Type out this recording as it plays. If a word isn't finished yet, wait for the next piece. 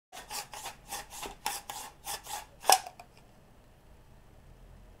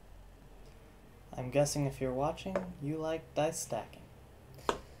guessing if you're watching, you like dice stacking.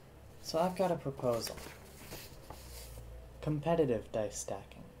 So I've got a proposal. Competitive dice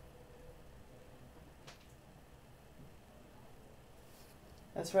stacking.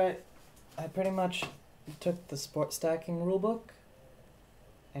 That's right. I pretty much took the sport stacking rulebook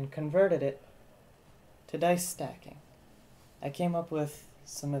and converted it to dice stacking. I came up with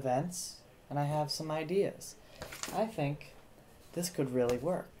some events and I have some ideas. I think this could really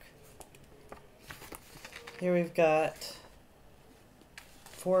work. Here we've got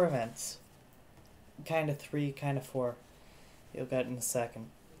 4 events. Kind of 3, kind of 4. You'll get in a second.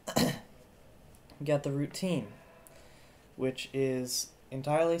 You got the routine, which is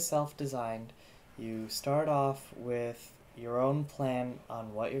entirely self-designed. You start off with your own plan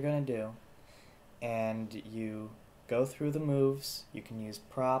on what you're going to do, and you go through the moves. You can use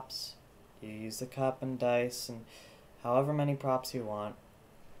props. You use the cup and dice and however many props you want.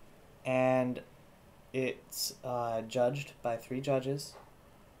 And it's judged by 3 judges,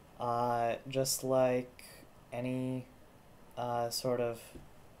 just like any sort of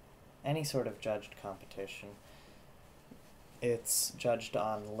judged competition. It's judged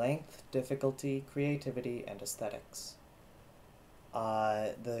on length, difficulty, creativity, and aesthetics.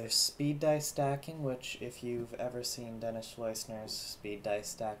 There's speed dice stacking, which if you've ever seen Dennis Schleusner's speed dice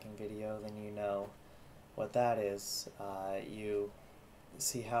stacking video, then you know what that is. You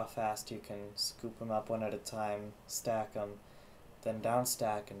see how fast you can scoop them up one at a time, stack them, then down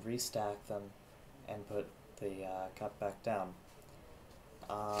stack and restack them, and put the cup back down.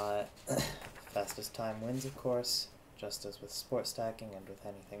 Fastest time wins, of course, just as with sport stacking and with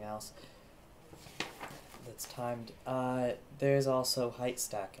anything else that's timed. There's also height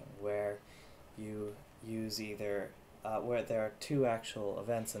stacking, where you use either, where there are 2 actual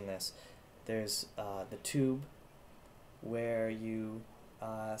events in this. There's the tube, where you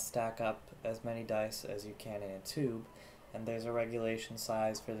stack up as many dice as you can in a tube, and there's a regulation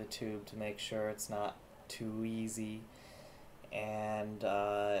size for the tube to make sure it's not too easy, and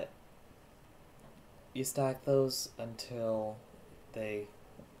you stack those until they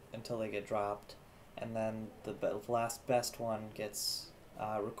get dropped, and then the last best one gets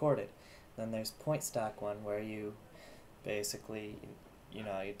recorded. Then there's point stack one, where you basically, you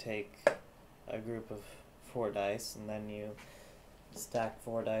take a group of 4 dice, and then you stack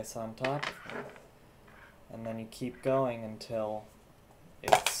 4 dice on top, and then you keep going until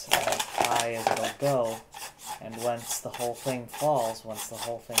it's as high as it'll go, and once the whole thing falls, once the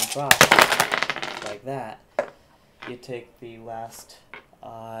whole thing drops, like that, you take the last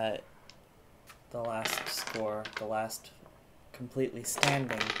score, the last completely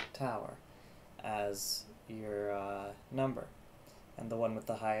standing tower as your number, and the one with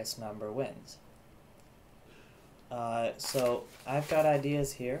the highest number wins. So I've got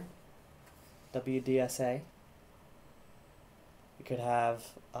ideas here. WDSA. You could have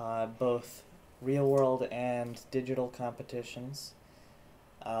both real-world and digital competitions.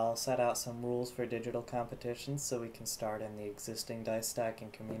 I'll set out some rules for digital competitions so we can start in the existing dice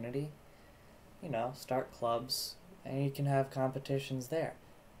stacking community. Start clubs, and you can have competitions there.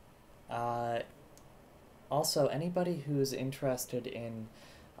 Also, anybody who's interested in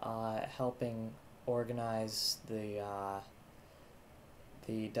helping organize the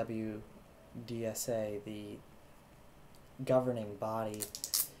WDSA, the governing body,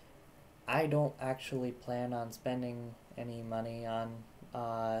 I don't actually plan on spending any money on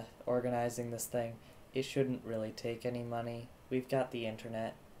organizing this thing. It shouldn't really take any money. We've got the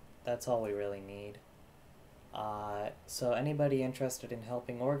internet. That's all we really need. So anybody interested in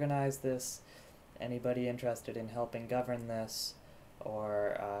helping organize this, anybody interested in helping govern this,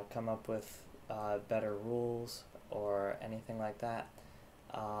 or come up with better rules or anything like that,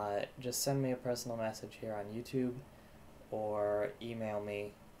 just send me a personal message here on YouTube or email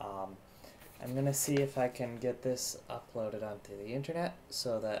me. I'm going to see if I can get this uploaded onto the internet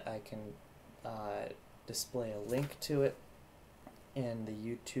so that I can display a link to it in the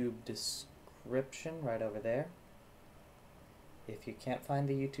YouTube description right over there. If you can't find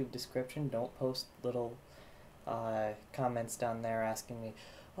the YouTube description, don't post little comments down there asking me,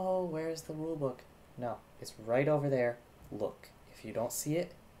 oh, where's the rulebook? No, it's right over there. Look. If you don't see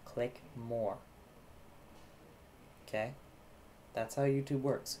it, click more. Okay? That's how YouTube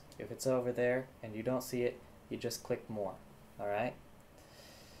works. If it's over there and you don't see it, you just click more. Alright?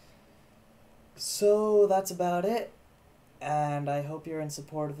 So that's about it. And I hope you're in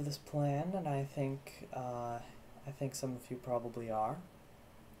support of this plan, and I think some of you probably are.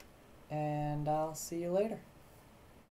 And I'll see you later.